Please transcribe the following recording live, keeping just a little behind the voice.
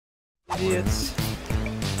Idiots.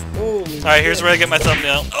 Oh. Alright, here's where I get my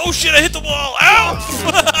thumbnail. Oh shit, I hit the wall!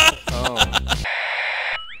 Ow! Oh.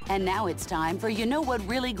 And now it's time for You Know What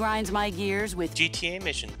Really Grinds My Gears with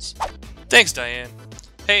GTAmissions. Thanks, Diane.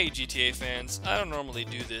 Hey, GTA fans. I don't normally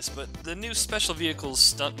do this, but the new Special Vehicles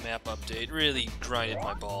Stunt Map update really grinded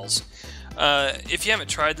my balls. If you haven't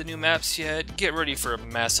tried the new maps yet, get ready for a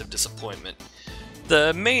massive disappointment.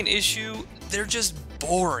 The main issue, they're just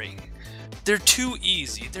boring. They're too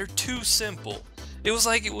easy, they're too simple. It was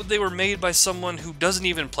like they were made by someone who doesn't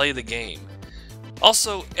even play the game.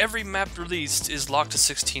 Also, every map released is locked to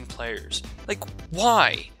 16 players. Like,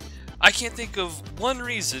 why? I can't think of one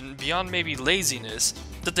reason, beyond maybe laziness,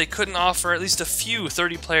 that they couldn't offer at least a few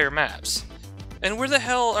 30-player maps. And where the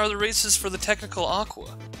hell are the races for the technical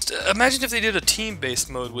Aqua? Imagine if they did a team-based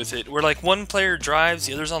mode with it, where like one player drives,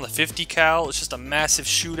 the other's on the 50 cal, it's just a massive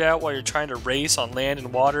shootout while you're trying to race on land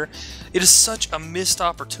and water. It is such a missed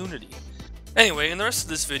opportunity. Anyway, in the rest of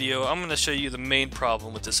this video, I'm going to show you the main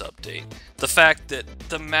problem with this update. The fact that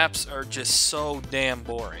the maps are just so damn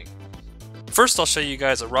boring. First, I'll show you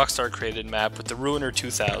guys a Rockstar created map with the Ruiner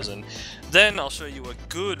 2000. Then I'll show you a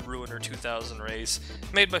good Ruiner 2000 race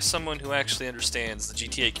made by someone who actually understands the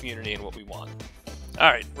GTA community and what we want.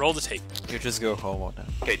 Alright, roll the tape. You just go home on that.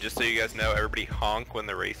 Okay, just so you guys know, everybody honk when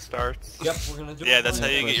the race starts. Yep, we're gonna do it. Yeah, that's how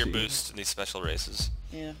you get your boost in these special races.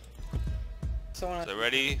 Yeah. So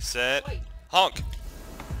ready, set, honk!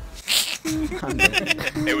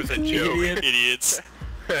 It was a joke. Idiots.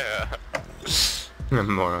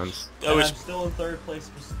 Morons. And I'm still in third place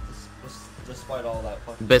despite all that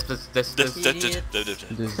fucking...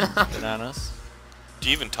 Bananas. Do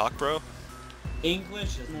you even talk, bro?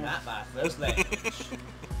 English is not my first language.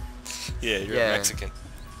 Yeah, you're Yeah. a Mexican.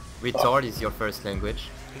 Retard is your first language.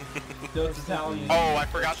 Don't Italian. Oh, I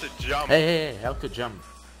forgot to jump. Hey, how to jump?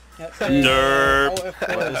 Derp.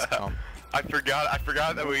 I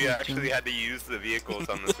forgot that we actually had to use the vehicles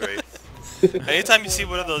on this race. Anytime you see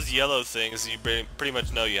one of those yellow things, you pretty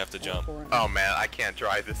much know you have to jump. Oh man, I can't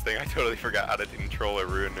drive this thing. I totally forgot how to control a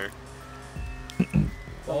Ruiner.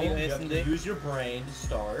 Oh, you have to use your brain to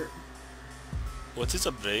start. What is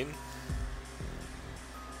a brain?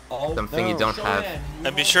 Oh, Something you don't have.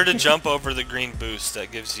 And be sure to jump over the green boost.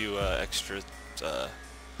 That gives you extra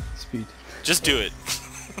Speed. Just do it.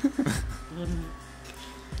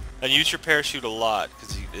 And use your parachute a lot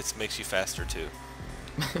because it makes you faster too.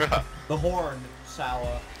 The horn,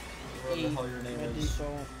 Sala. Whatever the hell your name is.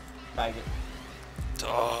 Bag it.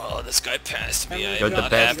 Oh, this guy passed me. I You're am the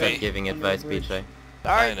not best happy. at giving advice, BJ.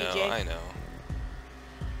 I know, I know.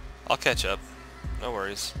 I'll catch up. No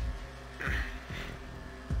worries.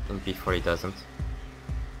 And before he doesn't.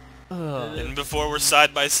 And before we're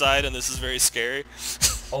side by side, and this is very scary.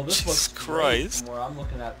 Oh, this Jesus looks Christ. great from where I'm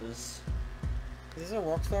looking at this. Is this a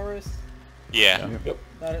Rockstar race? Yeah. Yep.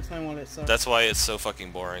 That explains why it's so. That's why it's so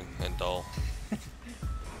fucking boring and dull.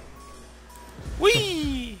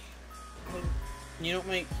 Whee! You don't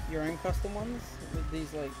make your own custom ones with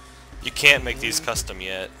these like. You can't make these custom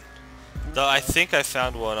yet. Though I think I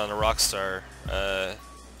found one on a Rockstar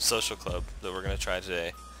social club that we're gonna try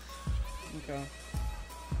today. Okay.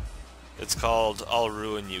 It's called I'll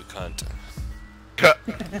Ruin You Cunt.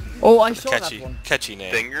 Oh, I saw that one. Catchy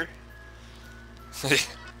name. Stinger?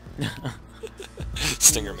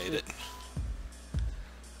 Stinger made it.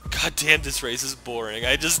 God damn, this race is boring.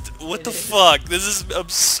 What the fuck? This is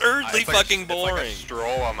absurdly fucking boring. It's like a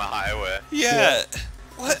stroll on the highway. Yeah.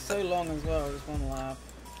 What? It's so long as well, just one lap.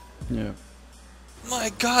 Yeah.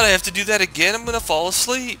 My god, I have to do that again? I'm gonna fall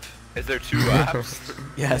asleep. Is there 2 laps?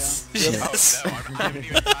 Yes. Yes. Oh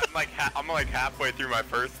no, I'm like halfway through my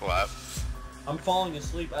first lap. I'm falling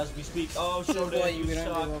asleep as we speak. Oh, Showdown, you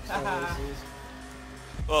suck.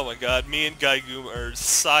 Oh my god, me and Gaigoom are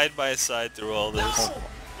side by side through all this.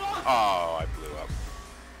 Oh, I blew up.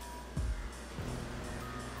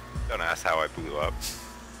 Don't ask how I blew up.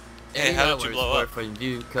 Hey, how did you blow up? For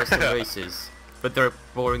new custom races, but they're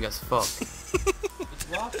boring as fuck. It's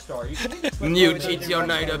Rockstar. You can make New GTR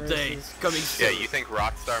 9 update coming soon. Yeah, you think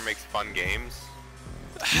Rockstar makes fun games?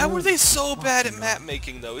 How are they so bad at map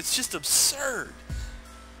making though? It's just absurd.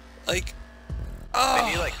 Like, They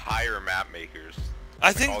need like hire map makers.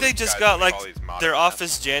 I think they just got like their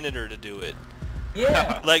office janitor to do it.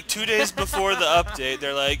 Yeah. Like 2 days before the update,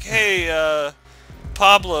 they're like, "Hey,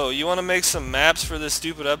 Pablo, you want to make some maps for this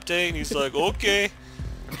stupid update?" And he's like, "Okay."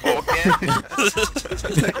 Okay.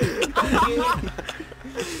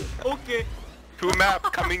 Okay. To a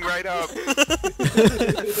map coming right up.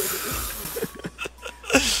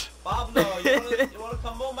 Pablo, you wanna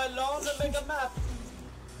come mow my lawn and make a map?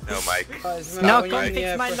 No, Mike. No, come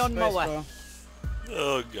fix my lawnmower.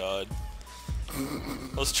 Oh god.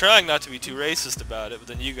 I was trying not to be too racist about it, but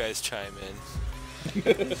then you guys chime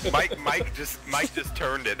in. Mike just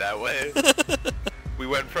turned it that way. We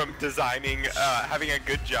went from designing, having a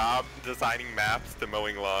good job designing maps to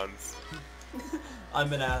mowing lawns.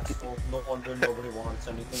 I'm an asshole. No wonder nobody wants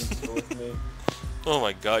anything to do with me. Oh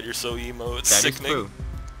my god, you're so emo, it's That is sickening. true.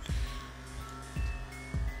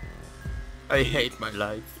 I hate my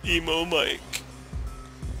life. Emo Mike.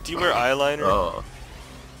 Do you wear eyeliner? Oh.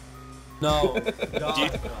 No. God, Do you,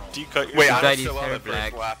 no. do you cut your Wait, Dyed I'm his still on hair the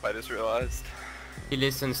first black. lap, I just realized. He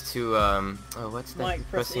listens to oh, what's that Mike,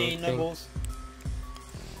 press E, depressing no thing? balls.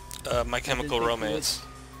 My Chemical Big Romance.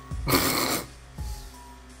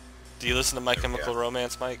 Do you listen to My Chemical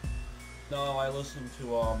Romance, Mike? No, I listen to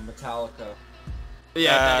Metallica.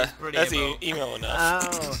 Yeah, that is pretty that's emo. emo enough.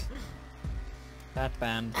 Oh. That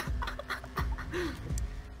band.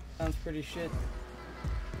 Sounds pretty shit.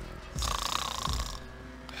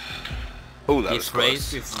 Oh, that was This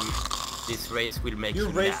close. this race will make You're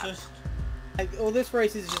you mad. racist. Well, this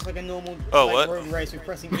race is just like a normal what? road race with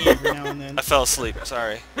pressing E every now and then. I fell asleep,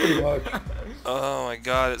 sorry. Oh my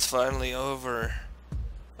god, it's finally over.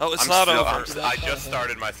 Oh, it's not over. I just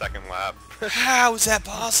started my second lap. How is that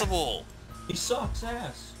possible? He sucks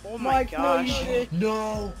ass. Oh my gosh. No, you did.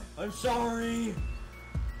 No, I'm sorry.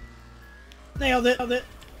 Nailed it. Nailed it.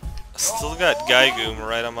 I still got Geigoom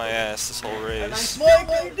right on my ass this whole race. Mike,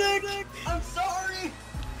 you dick. I'm sorry.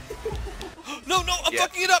 No, I'm Yeah.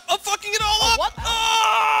 fucking it up! I'm fucking it all up! What?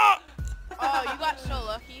 Ah! Oh, you got so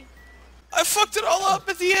lucky. I fucked it all up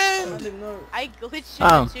at the I end! didn't know. I glitched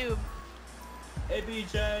Oh. in the tube. Hey,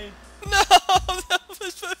 BJ. No! That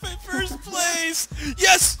was my first place!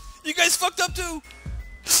 Yes! You guys fucked up too!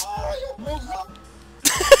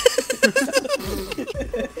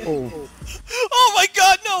 Oh my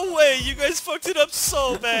god, no way! You guys fucked it up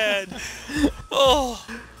so bad! Oh!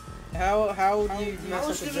 How do you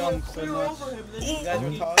mess up a jump so much? You guys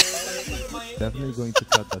retarded. Definitely going to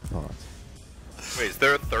cut that part. Wait, is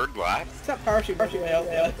there a third lap? Is that parachute way out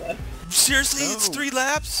there? Seriously? It's 3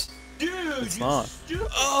 laps? Dude, It's not.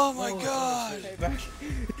 Oh my god! Okay, back.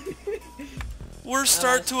 Worst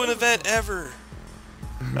start to an event ever!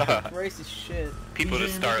 Race is shit. People BJ,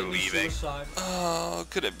 just start you're making me leaving. suicide. Oh,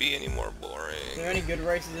 could it be any more Are there boring? any good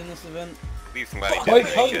races in this event? At least letting them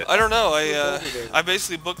make it. I don't know, I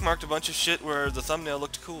basically bookmarked a bunch of shit where the thumbnail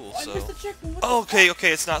looked cool, I missed so... the checkpoint. What Oh,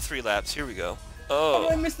 okay, it's not 3 laps, here we go. How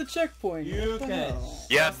did I Oh. miss the checkpoint? You What the can. hell?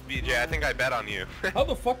 Yes, BJ, I think I bet on you. How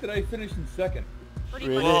the fuck did I finish in second? Pretty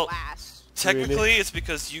Really? much Well- last. Technically, it's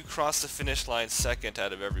because you crossed the finish line second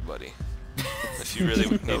out of everybody. If you really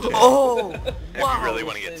need to. Oh! If you really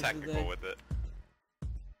want to get technical with it.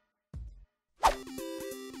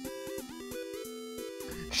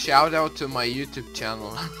 Shout out to my YouTube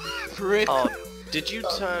channel. Did you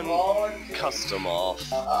turn custom off?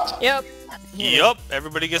 Yep. Yup,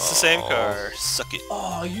 everybody gets the same car. Suck it.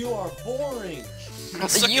 Oh, you are boring.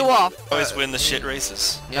 Suck You it. off. Always win the shit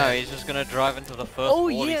races. No, he's just gonna drive into the first Oh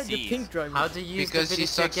wall yeah, he the sees. pink driver. How do you use Because the he video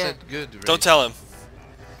sucks again? at good race. Don't tell him.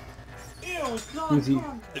 Ew, it's not Who's he?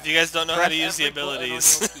 fun. If you guys don't know how to use the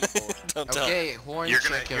abilities, don't tell him. Okay, horn You're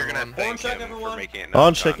check gonna everyone. thank check, him for everyone. making it.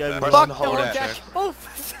 Horn check, non-content. everyone. Fuck Hold the that. Jack. Oh.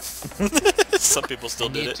 Some people still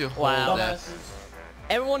You did need it. to hold Wow. that. Dumbasses.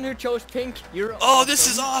 Everyone who chose pink, you're Oh, this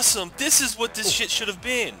is awesome! This is what this shit should have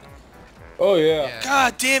been! Oh yeah. Yeah.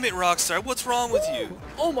 God damn it, Rockstar, what's wrong with you?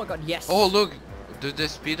 Oh my god, yes. Oh look, do the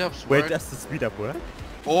speed ups work? Wait, that's the speed up work?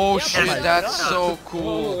 Oh Yep. shit, Oh my that's God. so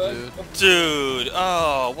cool, Oh, dude. Dude,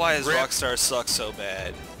 oh, why does Rip. Rockstar suck so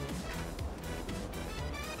bad?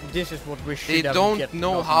 This is what we should They have don't get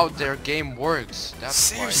know done. how their game works. That's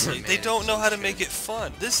Seriously, why they don't know how to shit. make it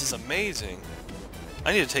fun. This is amazing.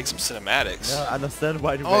 I need to take some cinematics. Yeah, I understand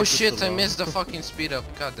why you Oh waited shit, so I long. missed the fucking speed up.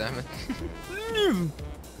 God damn it.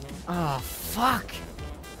 Ah, fuck.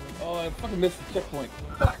 Oh, I fucking missed the checkpoint.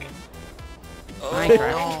 Oh,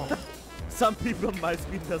 Minecraft. Some people on my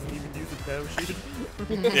speed doesn't even use a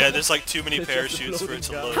parachute. yeah, there's like too many It's just a parachutes for it to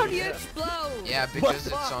floating load. How do you explode? Yeah, because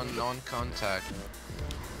it's on non-contact.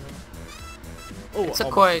 Oh, It's I a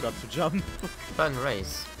almost quite- forgot to jump. Fun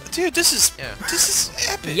race. Dude, this is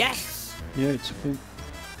epic. Yes. Yeah, it's okay.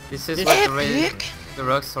 This is This what is the race, the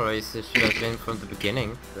Rockstar races should have been from the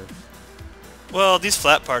beginning. But Well, these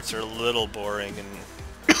flat parts are a little boring, and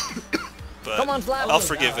but Come on, Slap. I'll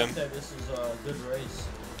forgive him. I said this is a good race.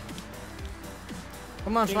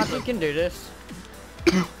 Come on, Slap, you can do this.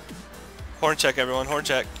 Horn check, everyone. Horn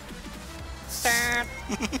check.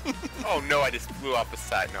 Oh no, I just flew off the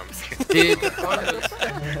side. No, I'm just kidding. dude,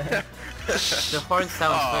 the horn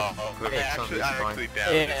sounds Oh, fucking I great on actually, this I one. actually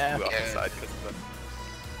down Yeah. just flew off the side. 'cause of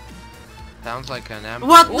Sounds like an ambush.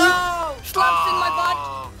 What? No! Slaps in my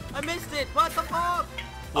butt! I missed it! What the fuck?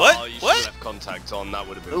 What? Oh, you should What? have left contact on. That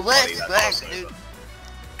would have been Let's funny. back, That's dude.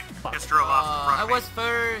 Just drove off in front I of me. was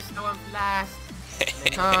first, now I'm last.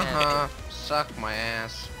 Haha. Suck my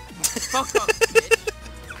ass. Fuck off,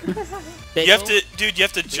 bitch. You have to, dude. You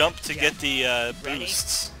have to jump to get the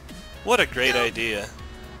boosts. What a great idea.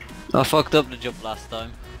 I fucked up the jump last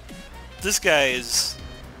time. This guy is.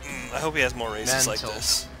 I hope he has more races like Mental.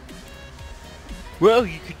 this. Well,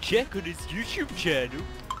 you could check on his YouTube channel.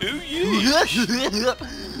 Ooh yeah.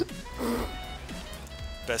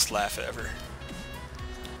 Best laugh ever.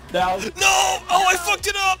 Now, No! Oh, I fucked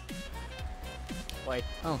it up! Wait.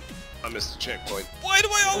 Oh. I missed a checkpoint. Why do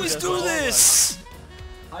I always do this?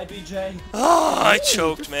 hi BJ. Oh, I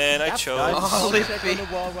choked, man. I choked. Oh, Check on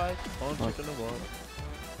the wall, right? Oh, check on the wall.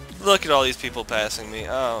 Look at all these people passing me.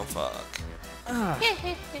 Oh, fuck.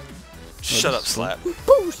 Shut up, Slap.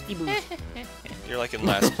 Boosty boost. You're like in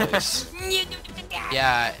last place.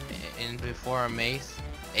 Yeah, in before I'm eighth.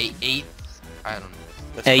 Eighth? I don't know.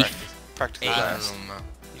 That's Eighth. practically I last. don't know.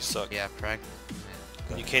 You suck. Yeah, practice.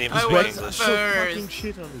 You can't even I speak was English. So fucking first.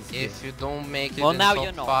 shit on this game. If you don't make it Well, in now top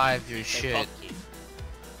you're not. 5, you're Say shit. fuck you.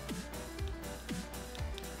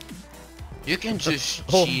 You can just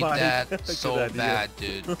Oh cheat my, that good so idea. bad,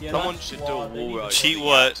 dude. Yeah, Someone that's should do a flawed. They wall need ride. to- Cheat You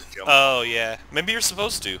what? have to jump. Oh, yeah. Maybe you're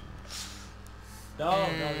supposed to. No,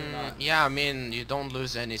 you're not. Yeah, I mean, you don't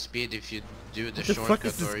lose any speed if you do the What the fuck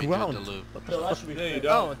is shortcut this or you do ground? the loop. So that should be fixed.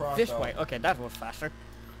 Oh, this way. Okay, that was faster.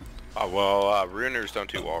 Oh well, ruiners don't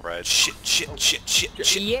do wall rides. Shit, shit, shit, shit,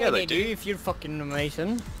 shit. Yeah, they they do if you're fucking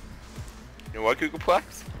amazing. You know what,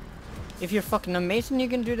 Googleplex? If you're fucking amazing, you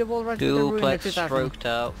can do the wall right with the Ruiner Duplex 2000. stroked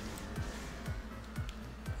out.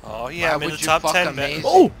 Oh, yeah, Why I'm in would the you top fuck 10. amazing?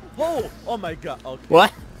 Oh! Oh! Oh my god. Okay.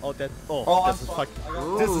 What? Oh, that. Oh, Oh, I'm this is fucked. fucking. I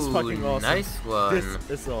got This is fucking Ooh, awesome. nice one.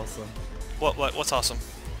 This is awesome. What's awesome?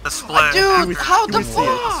 The split. Dude, how the Give me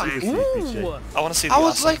fuck? see it, give me see it, BJ. I want to see the I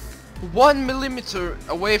was awesome. like 1 millimeter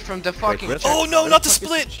away from the fucking. where- Oh, no, not the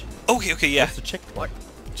split! Okay, yeah. That's the checkpoint.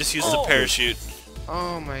 Just use the parachute.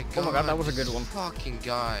 Oh my god. Oh my god, that was a good this one. Fucking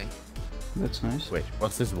guy. That's nice. Wait,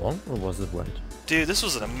 was this wrong or was it right? Dude, this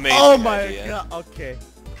was an amazing Oh my idea. god. Okay.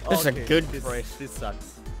 This is a Okay, good this, price. This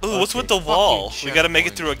sucks. Ooh, what's with Okay. the wall? Fucking We gotta make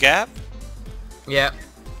it checkpoint. through a gap? Yeah.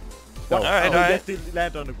 No, Alright, you alright. have to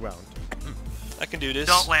land on the ground. I can do this.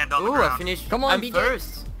 Don't land on the Ooh, I ground. finished. Come on, I'm BJ.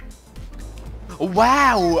 first.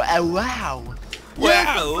 Wow! Wow!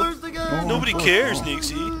 Wow! Nobody cares,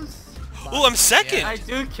 Nixie. Ooh, I'm second! I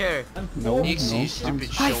do care. Nixie,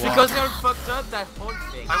 stupid show Because off. you're fucked up that whole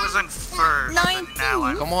thing. I was in first, and now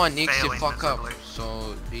I'm Come on, Nixie, failing fuck up. miserably.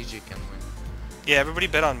 So BG can win. Yeah, everybody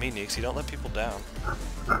bet on me, Nixie. Don't let people down.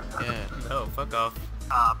 Yeah. No, fuck off.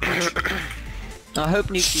 Bitch. I hope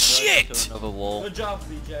Nixie Shit! goes into another wall. Good job,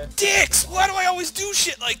 BJ. Dicks! Why do I always do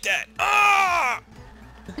shit like that? Ah!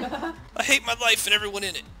 I hate my life and everyone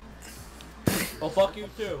in it. Well, fuck you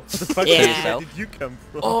too. Where the fuck Yeah. did you come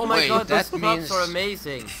from? Oh my Wait, god, those that props means- are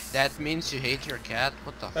amazing. That means you hate your cat?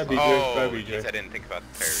 What the fuck? Oh, geez, I didn't think about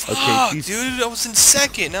the parachute. Fuck, these- dude, I was in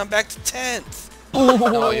second. Now I'm back to 10th.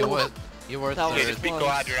 No, you were That Okay, third. just be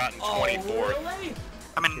glad you're not in 24th. Really?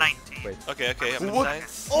 I'm in 19. Wait. Okay, I'm in What?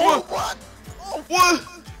 9th. Oh, what? Oh, what?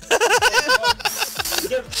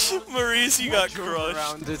 Maurice, you got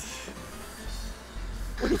crushed.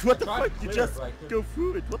 Wait, what the Try fuck? to You clear just it right there. go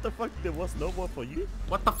through it. What the fuck? There was no one for you?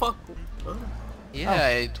 What the fuck? Yeah,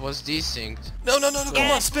 it was desynced. No,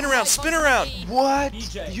 come on, spin around, spin around. What?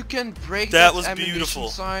 DJ. You can break That was ammunition beautiful.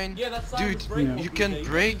 sign? Yeah, that's sign Dude, was breakable, you can BJ.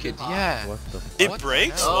 break it, yeah. What the fuck? It What the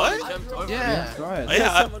breaks? hell? What? Jumped over. Yeah.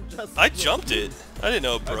 Yeah, Someone just I jumped it. I didn't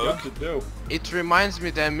know it broke. It reminds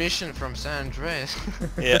me the mission from San Andreas.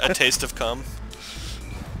 Yeah, a taste of cum.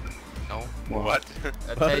 No. What?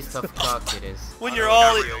 A taste of cock it is. When I you're don't know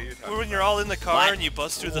all what you're talking when you're all in the car and you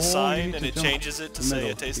bust through the Oh, you sign need and to it jump changes it to say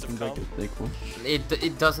a taste of cum.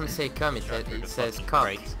 It doesn't say cum, it says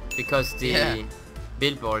cock. Because the Yeah.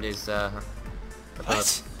 billboard is What?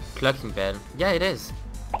 about clucking bell. Yeah, it is.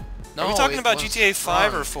 No, Are we talking it about was GTA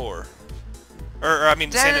 5 or wrong. 4? Or I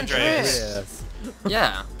mean San Andreas. Yes.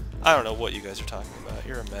 Yeah. I don't know what you guys are talking about.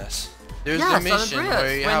 You're a mess. There's Yeah, the San mission Andreas,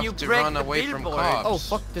 where you when have you to break run the away from billboard. cops. Oh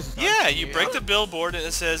fuck, this is Yeah, you break the billboard and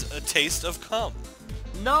it says a taste of cum.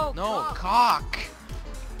 No, No, cock. cock.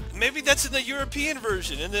 Maybe that's in the European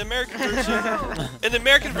version. In the American version, in the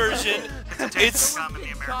American version, it's Come in the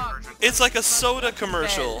American version. it's like a soda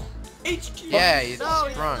commercial. Yeah, it's No,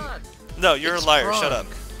 it's sprung. not. No, you're It's a liar. wrong. Shut up.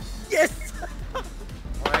 Yes!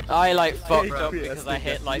 I like fucked Hey, up yes, because I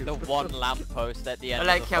hit like the one lamppost at the I end.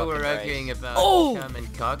 like of the how we're fucking race. arguing about Oh! cum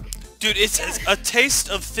and cock. Dude, it says a taste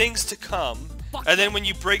of things to come, And then when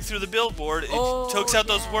you break through the billboard, it takes out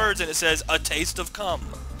those words and it says, "A taste of cum."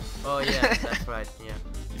 Oh yeah, that's right, yeah.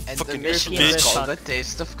 And the Fucking mission bitch. is called A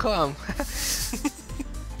Taste of Cum.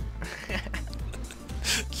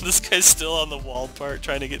 This guy's still on the wall part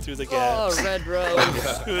trying to get through the gap. Oh, Red Rose.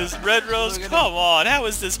 It was Red Rose, come on, how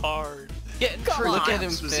is this hard? Look at him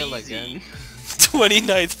fail again.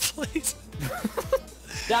 29th place.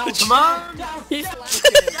 Down. Come on! Down. He's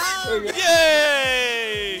Down.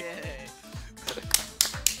 Yay!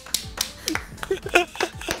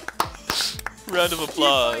 Round of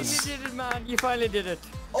applause. You finally did it, man. You finally did it.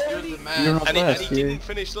 You're the man. And he didn't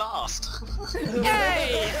finish last.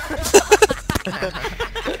 Yay!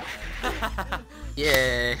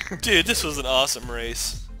 Yeah. Dude, this was an awesome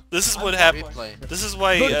race. This is what happened. This is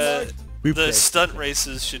why the stunt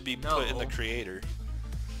races should be put in the creator.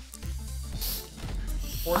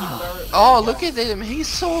 Oh, look at him. He's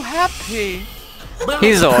so happy.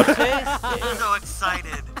 He's odd. I'm so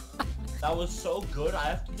excited. That was so good, I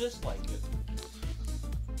have to dislike it.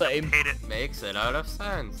 Hate it. Makes a lot of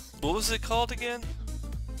sense. What was it called again?